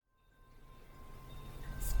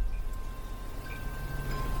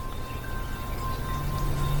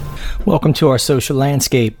Welcome to our social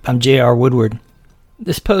landscape. I'm J.R. Woodward.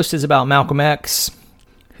 This post is about Malcolm X,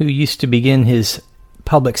 who used to begin his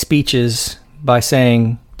public speeches by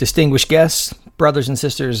saying, "Distinguished guests, brothers and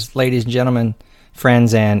sisters, ladies and gentlemen,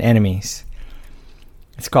 friends and enemies."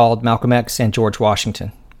 It's called Malcolm X and George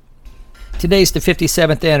Washington. Today's the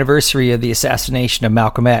 57th anniversary of the assassination of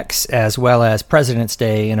Malcolm X, as well as President's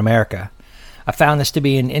Day in America. I found this to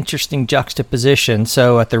be an interesting juxtaposition,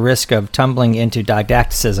 so at the risk of tumbling into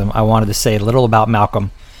didacticism, I wanted to say a little about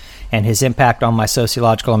Malcolm and his impact on my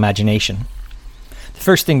sociological imagination. The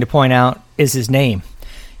first thing to point out is his name.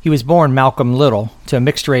 He was born Malcolm Little to a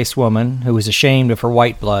mixed-race woman who was ashamed of her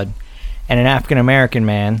white blood and an African-American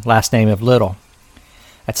man, last name of Little.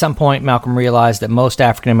 At some point, Malcolm realized that most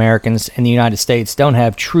African Americans in the United States don't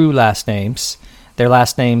have true last names. Their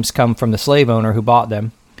last names come from the slave owner who bought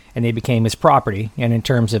them, and they became his property, and in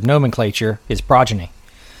terms of nomenclature, his progeny.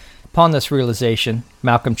 Upon this realization,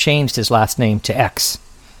 Malcolm changed his last name to X,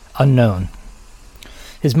 unknown.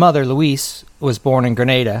 His mother, Louise, was born in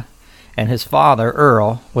Grenada, and his father,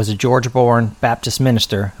 Earl, was a Georgia-born Baptist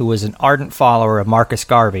minister who was an ardent follower of Marcus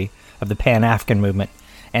Garvey of the Pan-African movement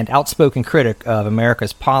and outspoken critic of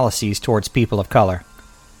America's policies towards people of color.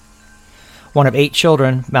 One of 8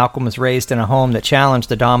 children, Malcolm was raised in a home that challenged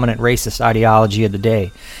the dominant racist ideology of the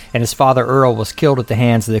day, and his father Earl was killed at the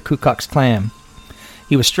hands of the Ku Klux Klan.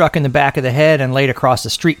 He was struck in the back of the head and laid across a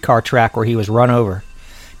streetcar track where he was run over.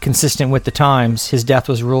 Consistent with the times, his death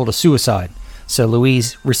was ruled a suicide, so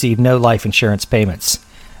Louise received no life insurance payments.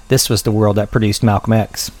 This was the world that produced Malcolm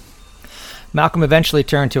X. Malcolm eventually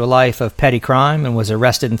turned to a life of petty crime and was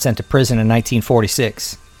arrested and sent to prison in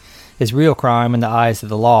 1946. His real crime in the eyes of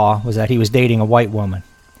the law was that he was dating a white woman.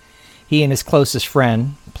 He and his closest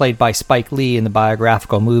friend, played by Spike Lee in the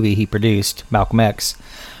biographical movie he produced, Malcolm X,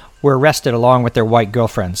 were arrested along with their white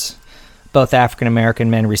girlfriends. Both African-American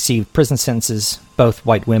men received prison sentences, both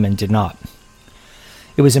white women did not.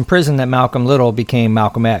 It was in prison that Malcolm Little became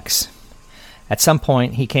Malcolm X. At some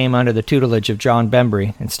point, he came under the tutelage of John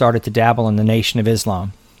Bembry and started to dabble in the Nation of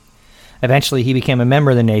Islam. Eventually, he became a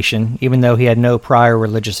member of the Nation, even though he had no prior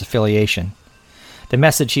religious affiliation. The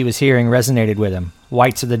message he was hearing resonated with him.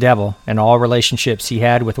 Whites are the devil, and all relationships he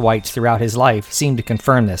had with whites throughout his life seemed to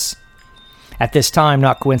confirm this. At this time,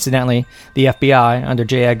 not coincidentally, the FBI, under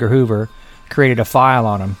J. Edgar Hoover, created a file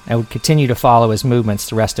on him and would continue to follow his movements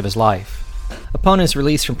the rest of his life. Upon his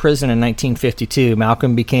release from prison in 1952,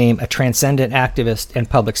 Malcolm became a transcendent activist and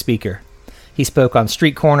public speaker. He spoke on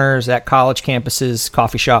street corners, at college campuses,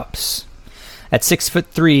 coffee shops. At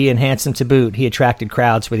 6'3" and handsome to boot, he attracted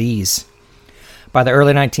crowds with ease. By the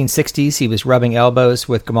early 1960s, he was rubbing elbows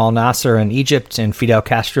with Gamal Nasser in Egypt and Fidel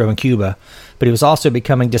Castro in Cuba, but he was also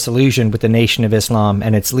becoming disillusioned with the Nation of Islam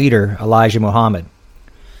and its leader, Elijah Muhammad.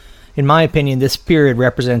 In my opinion, this period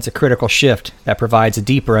represents a critical shift that provides a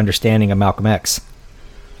deeper understanding of Malcolm X.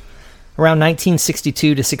 Around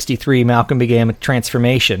 1962 to 63, Malcolm began a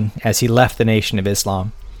transformation as he left the Nation of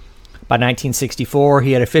Islam. By 1964,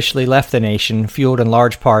 he had officially left the nation, fueled in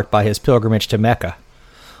large part by his pilgrimage to Mecca.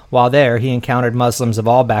 While there, he encountered Muslims of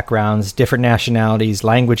all backgrounds, different nationalities,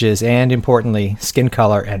 languages, and, importantly, skin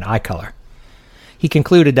color and eye color. He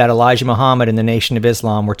concluded that Elijah Muhammad and the Nation of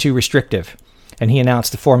Islam were too restrictive, and he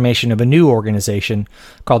announced the formation of a new organization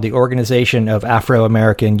called the Organization of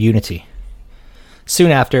Afro-American Unity.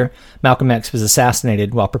 Soon after, Malcolm X was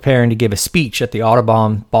assassinated while preparing to give a speech at the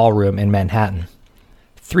Audubon Ballroom in Manhattan.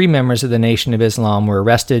 3 members of the Nation of Islam were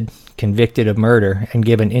arrested, convicted of murder, and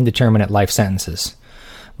given indeterminate life sentences.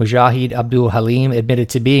 Mujahid Abdul Halim admitted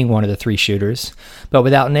to being one of the 3 shooters, but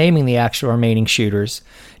without naming the actual remaining shooters,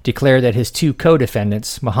 declared that his 2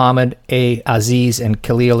 co-defendants, Muhammad A. Aziz and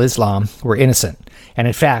Khalil Islam, were innocent, and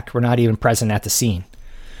in fact were not even present at the scene.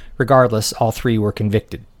 Regardless, all 3 were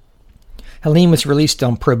convicted. Halim was released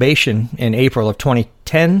on probation in April of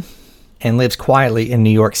 2010 and lives quietly in New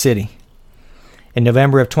York City. In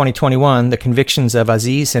November of 2021, the convictions of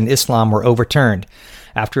Aziz and Islam were overturned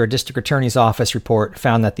after a district attorney's office report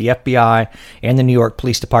found that the FBI and the New York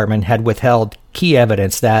Police Department had withheld key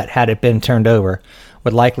evidence that, had it been turned over,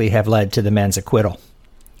 would likely have led to the men's acquittal.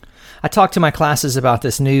 I talked to my classes about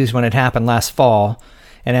this news when it happened last fall,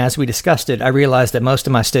 and as we discussed it, I realized that most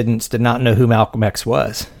of my students did not know who Malcolm X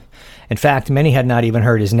was. In fact, many had not even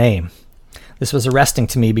heard his name. This was arresting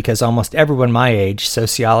to me because almost everyone my age,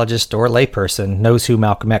 sociologist or layperson, knows who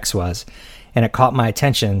Malcolm X was, and it caught my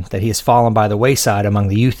attention that he has fallen by the wayside among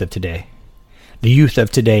the youth of today. The youth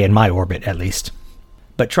of today in my orbit, at least.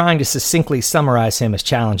 But trying to succinctly summarize him is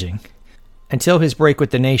challenging. Until his break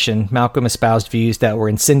with the nation, Malcolm espoused views that were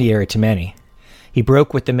incendiary to many. He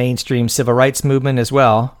broke with the mainstream civil rights movement as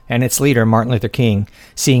well, and its leader, Martin Luther King,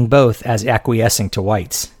 seeing both as acquiescing to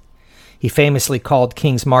whites. He famously called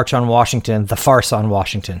King's March on Washington the farce on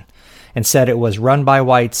Washington, and said it was run by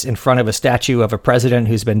whites in front of a statue of a president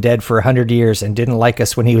who's been dead for 100 years and didn't like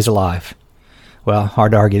us when he was alive. Well,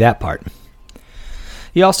 hard to argue that part.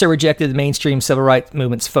 He also rejected the mainstream civil rights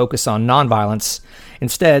movement's focus on nonviolence,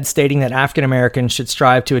 instead stating that African Americans should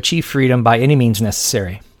strive to achieve freedom by any means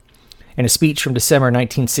necessary. In a speech from December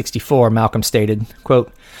 1964, Malcolm stated,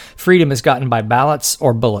 quote, "Freedom is gotten by ballots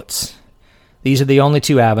or bullets. These are the only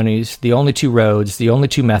two avenues, the only two roads, the only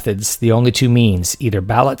two methods, the only two means, either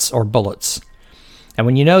ballots or bullets. And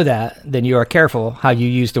when you know that, then you are careful how you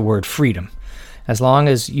use the word freedom. As long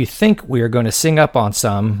as you think we are going to sing up on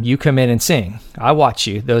some, you come in and sing. I watch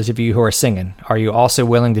you, those of you who are singing. Are you also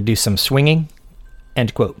willing to do some swinging?"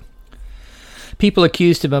 End quote. People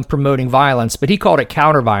accused him of promoting violence, but he called it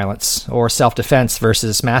counter-violence, or self-defense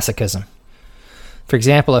versus masochism. For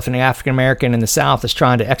example, if an African American in the South is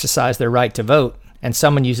trying to exercise their right to vote, and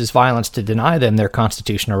someone uses violence to deny them their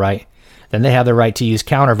constitutional right, then they have the right to use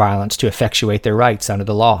counter-violence to effectuate their rights under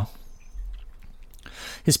the law.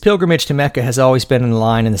 His pilgrimage to Mecca has always been a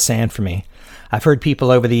line in the sand for me. I've heard people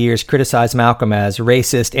over the years criticize Malcolm as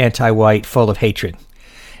racist, anti-white, full of hatred.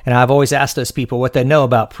 And I've always asked those people what they know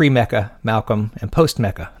about pre-Mecca Malcolm and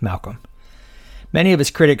post-Mecca Malcolm. Many of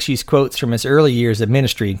his critics use quotes from his early years of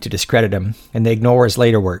ministry to discredit him, and they ignore his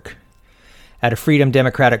later work. At a Freedom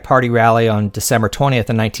Democratic Party rally on December 20th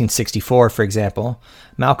of 1964, for example,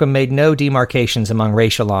 Malcolm made no demarcations among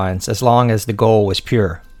racial lines as long as the goal was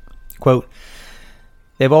pure. Quote,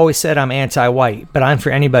 "They've always said I'm anti-white, but I'm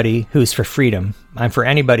for anybody who's for freedom. I'm for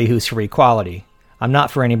anybody who's for equality. I'm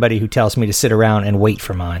not for anybody who tells me to sit around and wait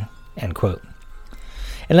for mine." End quote.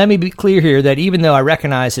 And let me be clear here that even though I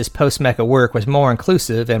recognize his post-Mecca work was more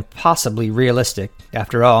inclusive and possibly realistic,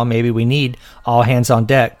 after all, maybe we need all hands on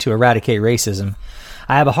deck to eradicate racism,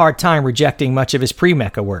 I have a hard time rejecting much of his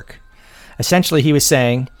pre-Mecca work. Essentially, he was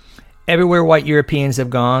saying, everywhere white Europeans have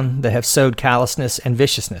gone, they have sowed callousness and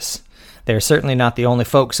viciousness. They are certainly not the only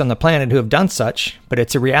folks on the planet who have done such, but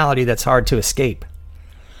it's a reality that's hard to escape.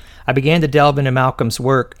 I began to delve into Malcolm's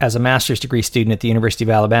work as a master's degree student at the University of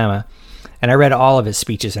Alabama, and I read all of his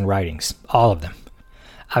speeches and writings, all of them.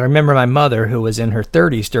 I remember my mother, who was in her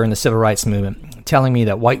 30s during the Civil Rights Movement, telling me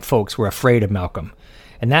that white folks were afraid of Malcolm,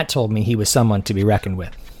 and that told me he was someone to be reckoned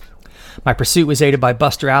with. My pursuit was aided by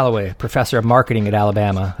Buster Alloway, professor of marketing at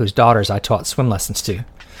Alabama, whose daughters I taught swim lessons to.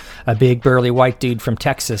 A big, burly white dude from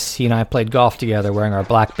Texas, he and I played golf together wearing our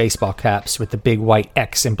black baseball caps with the big white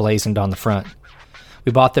X emblazoned on the front.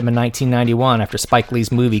 We bought them in 1991 after Spike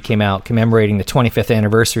Lee's movie came out commemorating the 25th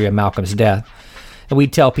anniversary of Malcolm's death, and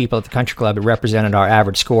we'd tell people at the country club it represented our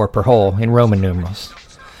average score per hole in Roman numerals.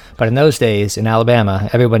 But in those days, in Alabama,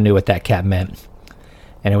 everyone knew what that cap meant,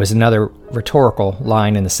 and it was another rhetorical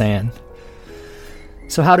line in the sand.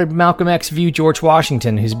 So how did Malcolm X view George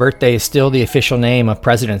Washington, whose birthday is still the official name of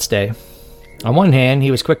President's Day? On one hand, he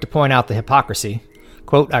was quick to point out the hypocrisy.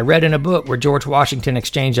 Quote, "I read in a book where George Washington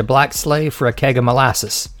exchanged a black slave for a keg of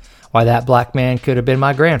molasses. Why, that black man could have been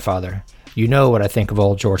my grandfather. You know what I think of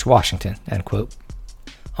old George Washington." End quote.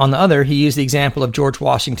 On the other, he used the example of George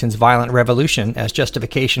Washington's violent revolution as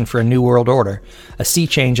justification for a new world order, a sea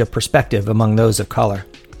change of perspective among those of color.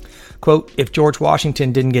 Quote, "If George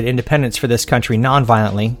Washington didn't get independence for this country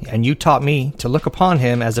nonviolently, and you taught me to look upon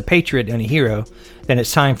him as a patriot and a hero, then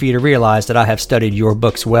it's time for you to realize that I have studied your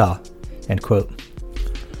books well." End quote.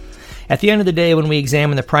 At the end of the day, when we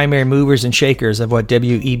examine the primary movers and shakers of what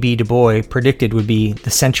W.E.B. Du Bois predicted would be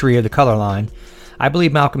the century of the color line, I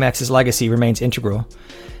believe Malcolm X's legacy remains integral,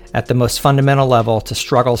 at the most fundamental level, to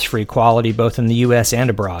struggles for equality both in the U.S. and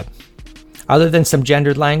abroad. Other than some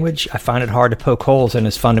gendered language, I find it hard to poke holes in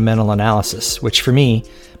his fundamental analysis, which for me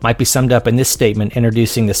might be summed up in this statement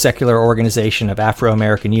introducing the Secular Organization of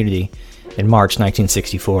Afro-American Unity in March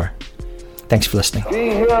 1964. Thanks for listening.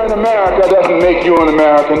 Being here in America doesn't make you an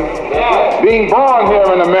American. Being born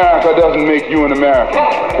here in America doesn't make you an American.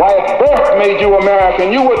 Why, if birth made you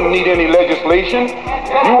American, you wouldn't need any legislation.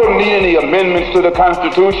 You wouldn't need any amendments to the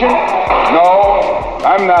Constitution. No,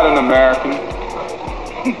 I'm not an American.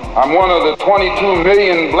 I'm one of the 22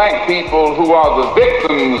 million black people who are the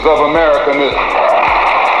victims of Americanism.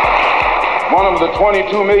 One of the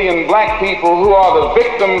 22 million black people who are the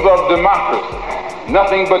victims of democracy.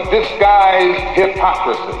 Nothing but disguised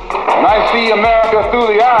hypocrisy. And I see America through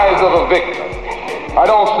the eyes of a victim. I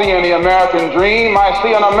don't see any American dream. I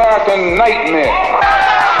see an American nightmare.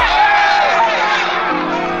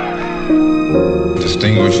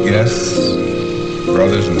 Distinguished guests,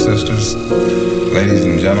 brothers and sisters, ladies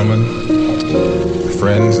and gentlemen,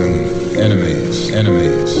 friends and enemies,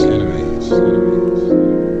 enemies, enemies,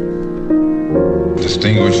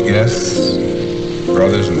 distinguished guests,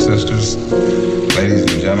 brothers and sisters,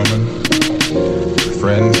 ladies and gentlemen,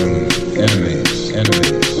 friends and enemies,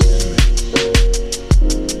 enemies.